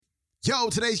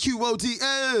Yo, today's QOD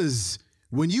is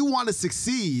when you want to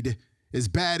succeed as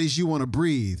bad as you want to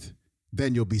breathe,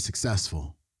 then you'll be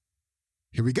successful.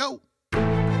 Here we go.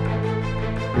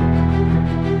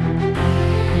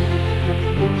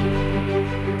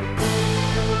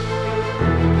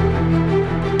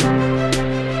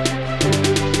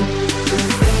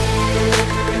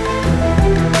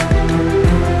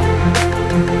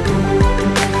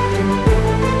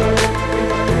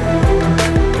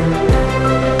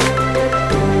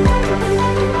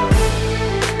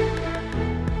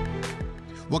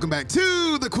 Welcome back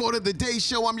to the Quote of the Day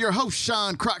Show. I'm your host,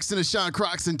 Sean Croxton of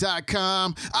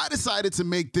SeanCroxton.com. I decided to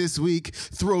make this week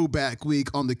Throwback Week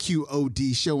on the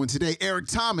QOD Show. And today, Eric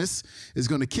Thomas is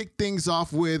going to kick things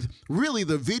off with really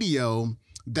the video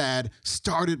that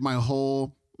started my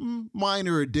whole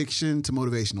minor addiction to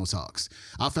motivational talks.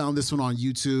 I found this one on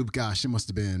YouTube. Gosh, it must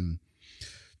have been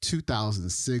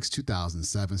 2006,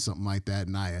 2007, something like that.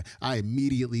 And I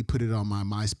immediately put it on my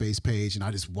MySpace page and I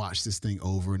just watched this thing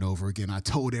over and over again. I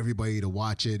told everybody to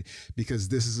watch it because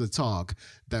this is a talk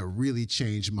that really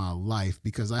changed my life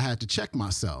because I had to check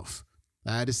myself.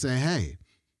 I had to say, hey,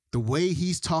 the way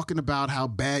he's talking about how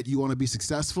bad you want to be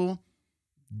successful,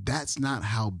 that's not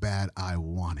how bad I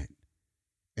want it.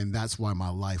 And that's why my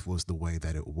life was the way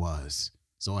that it was.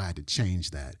 So I had to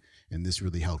change that. And this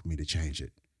really helped me to change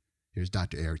it. Here's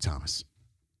Dr. Eric Thomas.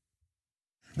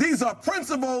 These are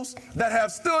principles that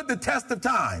have stood the test of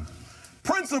time.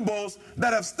 Principles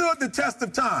that have stood the test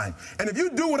of time. And if you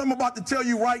do what I'm about to tell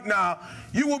you right now,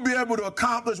 you will be able to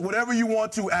accomplish whatever you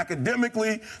want to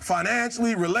academically,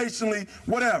 financially, relationally,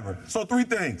 whatever. So 3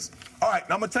 things. All right,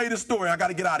 now I'm going to tell you this story. I got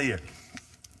to get out of here.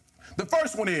 The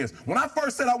first one is, when I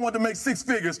first said I wanted to make 6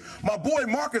 figures, my boy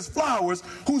Marcus Flowers,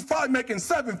 who's probably making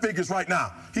 7 figures right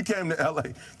now, he came to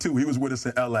L.A. too. He was with us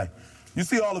in L.A. You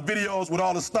see all the videos with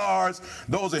all the stars?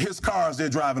 Those are his cars they're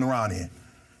driving around in.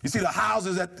 You see the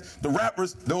houses that the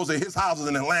rappers, those are his houses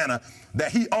in Atlanta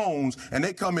that he owns, and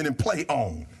they come in and play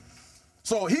on.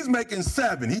 So he's making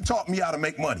 7. He taught me how to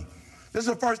make money. This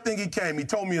is the first thing he came. He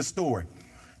told me a story.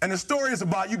 And the story is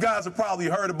about, you guys have probably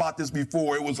heard about this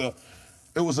before. It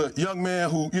was a young man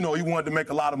who, he wanted to make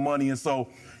a lot of money, and so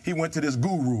he went to this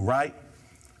guru, right?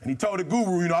 And he told the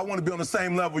guru, I want to be on the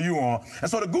same level you're on.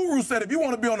 And so the guru said, if you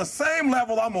want to be on the same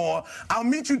level I'm on, I'll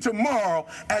meet you tomorrow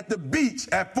at the beach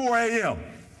at 4 a.m.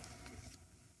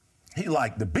 He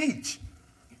liked the beach.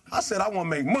 I said, I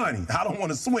want to make money. I don't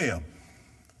want to swim.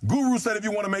 Guru said, if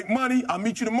you want to make money, I'll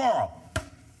meet you tomorrow,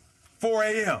 4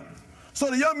 a.m. So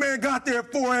the young man got there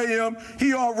at 4 a.m.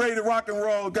 He all ready to rock and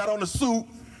roll, got on the suit.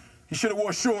 He should have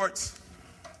wore shorts.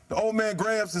 The old man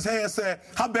grabs his hand and said,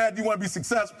 how bad do you want to be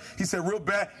successful? He said, real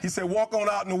bad. He said, walk on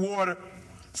out in the water.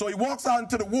 So he walks out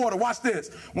into the water. Watch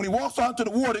this. When he walks out into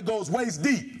the water, it goes waist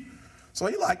deep. So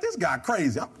he like, this guy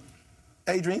crazy.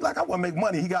 Adrian, he like, I want to make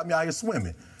money. He got me out here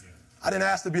swimming. I didn't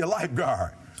ask to be a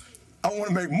lifeguard. I want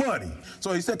to make money.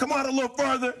 So he said, come out a little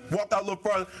further. Walked out a little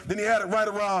further. Then he had it right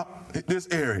around this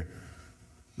area,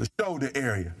 the shoulder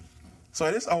area. So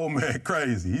this old man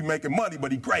crazy. He making money,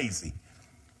 but he crazy. He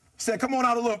said, come on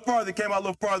out a little further. Came out a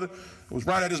little further. It was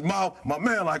right at his mouth. My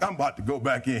man like, I'm about to go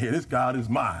back in here. This God is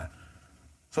mine.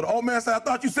 So the old man said, I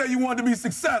thought you said you wanted to be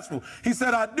successful. He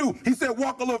said, I do. He said,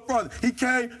 walk a little further. He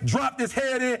came, dropped his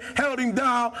head in, held him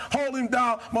down, hold him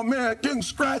down. My man getting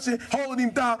scratching, holding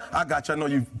him down. I got you. I know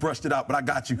you brushed it out, but I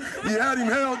got you. He had him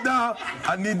held down.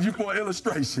 I need you for an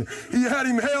illustration. He had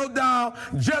him held down.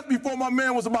 Just before my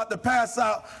man was about to pass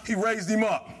out, he raised him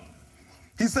up.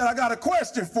 He said, I got a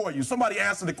question for you. Somebody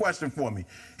answered the question for me.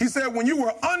 He said, when you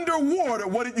were underwater,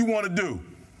 what did you want to do?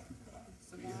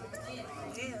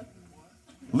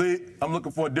 Lee, I'm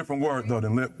looking for a different word, though,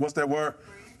 than lip. What's that word?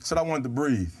 He said, I wanted to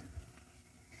breathe.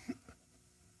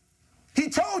 He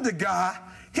told the guy,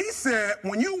 he said,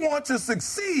 when you want to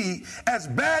succeed as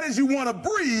bad as you want to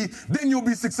breathe, then you'll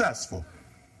be successful.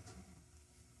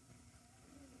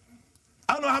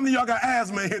 I don't know how many of y'all got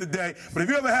asthma in here today, but if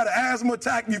you ever had an asthma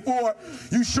attack before,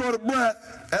 you short of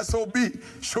breath, S-O-B,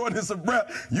 shortness of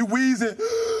breath, you wheezing.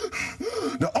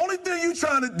 The only thing you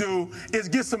trying to do is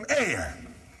get some air.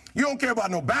 You don't care about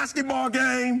no basketball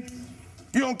game.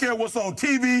 You don't care what's on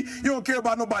TV. You don't care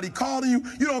about nobody calling you.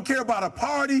 You don't care about a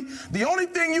party. The only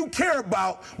thing you care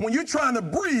about when you're trying to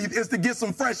breathe is to get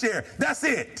some fresh air. That's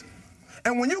it.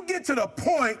 And when you get to the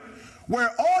point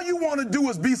where all you want to do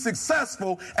is be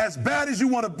successful as bad as you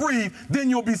want to breathe, then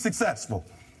you'll be successful.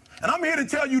 And I'm here to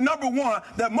tell you, number one,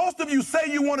 that most of you say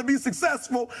you want to be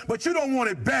successful, but you don't want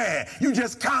it bad. You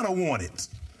just kind of want it.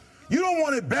 You don't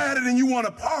want it badder than you want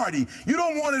to party. You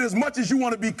don't want it as much as you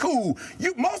want to be cool.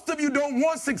 Most of you don't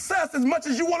want success as much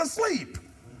as you want to sleep.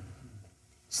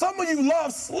 Some of you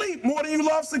love sleep more than you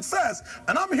love success.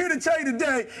 And I'm here to tell you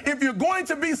today, if you're going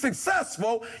to be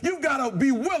successful, you've got to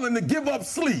be willing to give up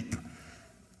sleep.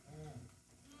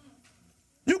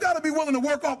 You got to be willing to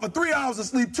work off for 3 hours of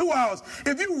sleep, 2 hours.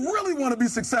 If you really want to be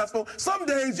successful, some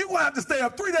days you're going to have to stay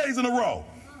up 3 days in a row.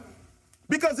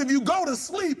 Because if you go to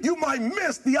sleep, you might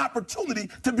miss the opportunity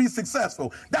to be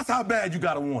successful. That's how bad you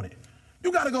got to want it.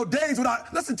 You got to go days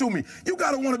without, listen to me, you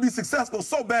got to want to be successful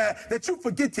so bad that you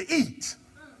forget to eat.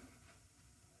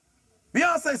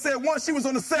 Beyonce said once she was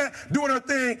on the set doing her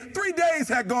thing, 3 days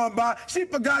had gone by, she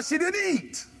forgot she didn't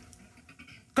eat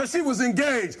because she was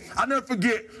engaged. I never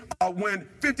forget when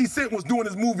 50 Cent was doing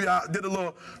his movie, I did a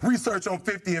little research on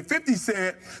 50, and 50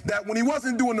 said that when he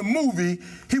wasn't doing the movie,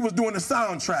 he was doing the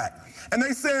soundtrack. And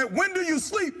they said, when do you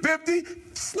sleep, 50?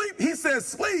 Sleep, he said,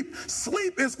 sleep.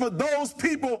 Sleep is for those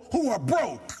people who are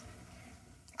broke.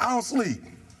 I don't sleep.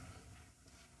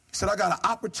 He said, I got an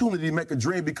opportunity to make a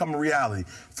dream become a reality.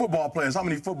 Football players, how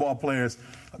many football players?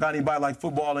 I got anybody like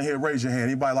football in here? Raise your hand.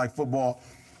 Anybody like football?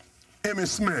 Emmitt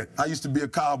Smith. I used to be a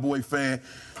Cowboy fan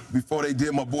before they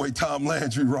did my boy Tom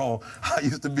Landry wrong. I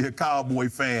used to be a Cowboy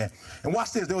fan. And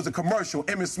watch this. There was a commercial.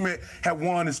 Emmitt Smith had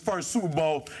won his first Super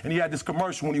Bowl, and he had this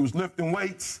commercial when he was lifting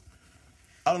weights.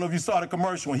 I don't know if you saw the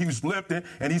commercial when he was lifting,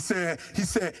 and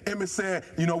Emmitt said,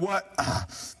 you know what?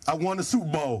 I won the Super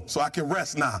Bowl, so I can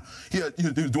rest now. He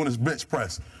was doing his bench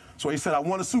press. So he said, I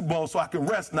won the Super Bowl, so I can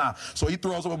rest now. So he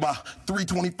throws up about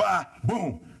 325,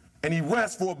 boom, and he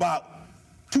rests for about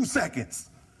 2 seconds.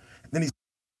 Then he's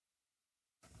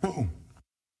boom,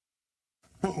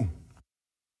 boom,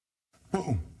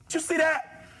 boom. Did you see that?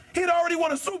 He'd already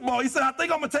won a Super Bowl. He said, I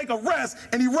think I'm going to take a rest.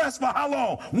 And he rests for how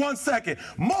long? 1 second.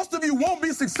 Most of you won't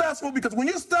be successful because when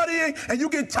you're studying and you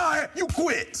get tired, you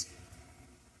quit.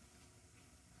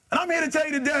 And I'm here to tell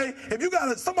you today, if you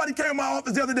got somebody came to my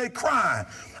office the other day crying.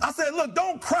 I said, look,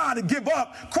 don't cry to give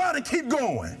up. Cry to keep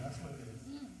going.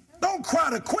 Don't cry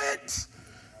to quit.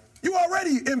 You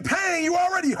already in pain. You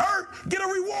already hurt. Get a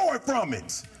reward from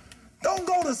it. Don't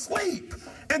go to sleep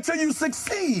until you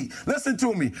succeed. Listen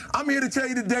to me. I'm here to tell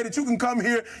you today that you can come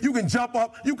here, you can jump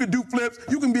up, you can do flips,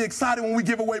 you can be excited when we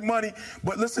give away money.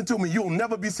 But listen to me, you'll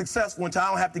never be successful until I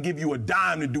don't have to give you a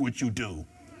dime to do what you do.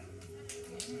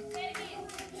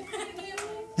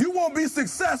 You won't be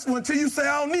successful until you say,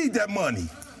 I don't need that money,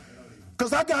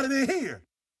 because I got it in here.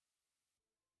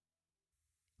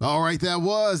 All right, that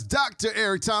was Dr.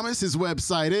 Eric Thomas. His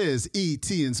website is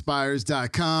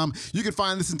etinspires.com. You can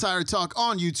find this entire talk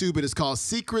on YouTube. It is called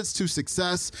Secrets to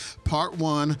Success, Part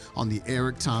 1 on the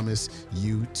Eric Thomas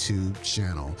YouTube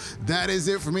channel. That is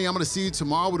it for me. I'm going to see you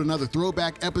tomorrow with another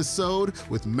throwback episode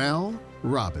with Mel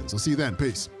Robbins. I'll see you then.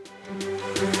 Peace.